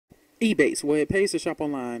Ebates, where it pays to shop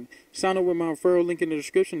online. Sign up with my referral link in the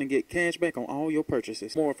description and get cash back on all your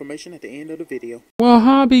purchases. More information at the end of the video. Well,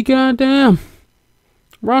 hobby, goddamn.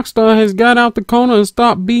 Rockstar has got out the corner and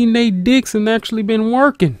stopped beating they dicks and actually been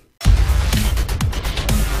working.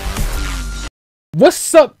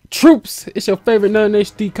 What's up, troops? It's your favorite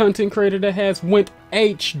non-HD content creator that has went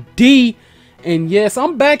HD. And yes,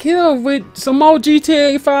 I'm back here with some more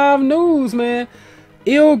GTA 5 news, man.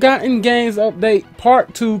 Ill-Gotten Gains update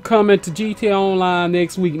part 2 coming to GTA Online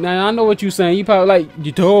next week. Now I know what you're saying. You probably like,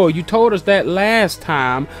 you told us that last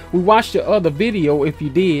time. We watched your other video if you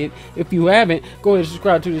did. If you haven't, go ahead and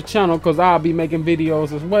subscribe to the channel because I'll be making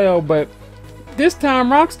videos as well. But this time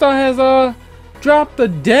Rockstar has dropped a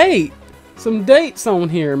date. Some dates on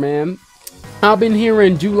here, man. I've been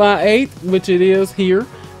hearing July 8th, which it is here,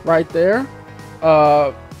 right there.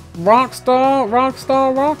 Rockstar,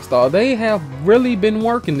 they have really been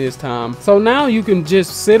working this time. So now you can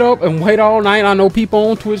just sit up and wait all night. I know people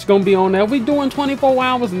on Twitch gonna be on there. We doing 24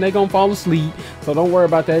 hours and they gonna fall asleep, so don't worry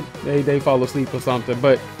about that. They fall asleep or something.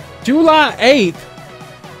 But July 8th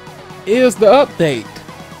is the update.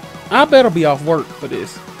 I better be off work for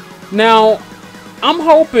this. Now I'm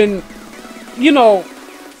hoping, you know,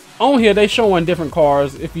 on here they showing different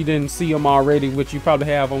cars if you didn't see them already, which you probably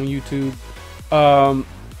have on YouTube.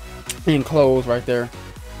 Enclosed right there,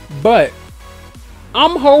 but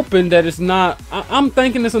I'm hoping that it's not. I'm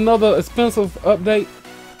thinking it's another expensive update,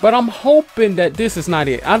 but I'm hoping that this is not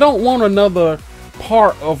it. I don't want another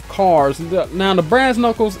part of cars. Now the brass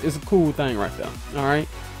knuckles is a cool thing right there, all right,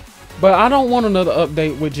 but I don't want another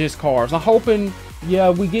update with just cars. I'm hoping, yeah,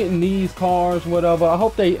 we getting these cars, whatever. I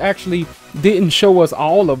hope they actually didn't show us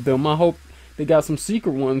all of them. I hope they got some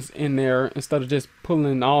secret ones in there instead of just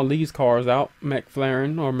pulling all these cars out.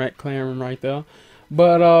 McLaren right there.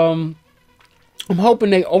 But I'm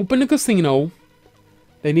hoping they open the casino.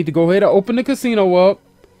 They need to go ahead and open the casino up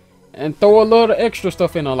and throw a little extra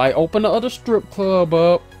stuff in there, like open the other strip club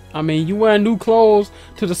up. I mean, you wear new clothes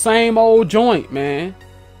to the same old joint, man.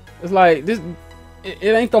 It's like this. It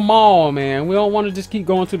ain't the mall, man. We don't want to just keep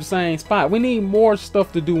going to the same spot. We need more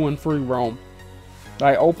stuff to do in free roam.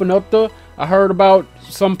 Like open up the. I heard about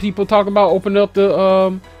some people talking about opening up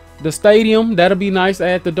the stadium. That'll be nice.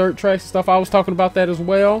 Add the dirt tracks and stuff. I was talking about that as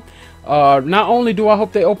well. Not only do I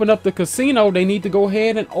hope they open up the casino, they need to go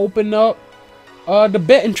ahead and open up the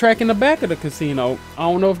betting track in the back of the casino. I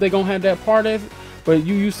don't know if they're gonna have that part of it, but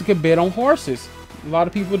you used to could bet on horses. A lot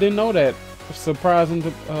of people didn't know that. Surprising,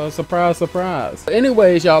 surprise.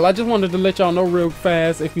 Anyways, y'all, I just wanted to let y'all know real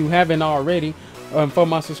fast, if you haven't already. For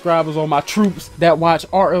my subscribers or my troops that watch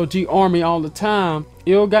RLG Army all the time,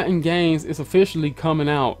 Ill-Gotten Gains is officially coming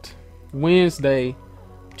out Wednesday,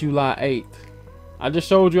 July 8th. I just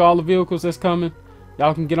showed you all the vehicles that's coming.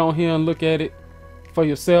 Y'all can get on here and look at it for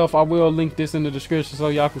yourself. I will link this in the description so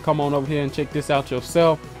y'all can come on over here and check this out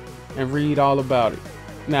yourself and read all about it.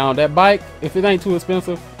 Now that bike, if it ain't too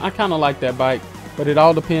expensive, I kind of like that bike, but it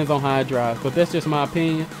all depends on how it drives. But that's just my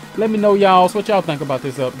opinion. Let me know, y'all, what y'all think about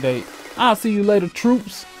this update. I'll see you later,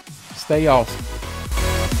 troops. Stay awesome.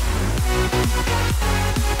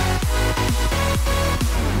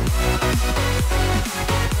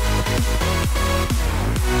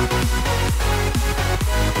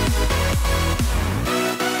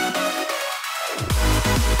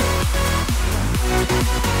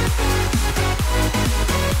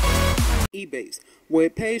 Ebates, where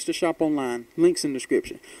it pays to shop online. Links in the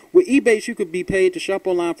description. With Ebates, you could be paid to shop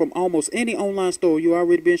online from almost any online store you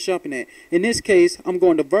already been shopping at. In this case, I'm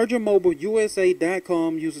going to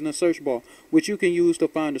virginmobileusa.com using the search bar, which you can use to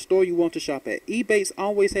find the store you want to shop at. Ebates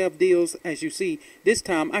always have deals, as you see. This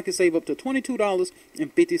time, I can save up to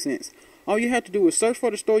 $22.50. All you have to do is search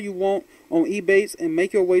for the store you want on Ebates and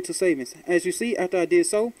make your way to savings. As you see, after I did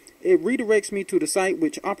so, it redirects me to the site,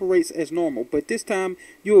 which operates as normal, but this time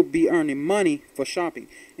you will be earning money for shopping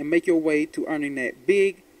and make your way to earning that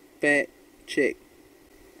big fat check.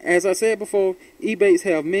 As I said before, Ebates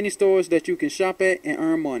have many stores that you can shop at and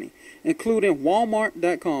earn money, including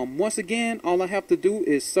Walmart.com. Once again, all I have to do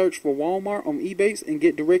is search for Walmart on Ebates and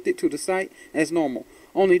get directed to the site as normal.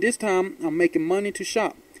 Only this time I'm making money to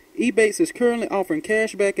shop. Ebates is currently offering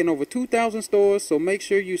cash back in over 2,000 stores, so make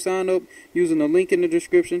sure you sign up using the link in the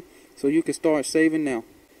description so you can start saving now.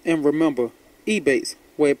 And remember, Ebates,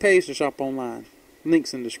 where it pays to shop online.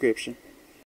 Links in the description.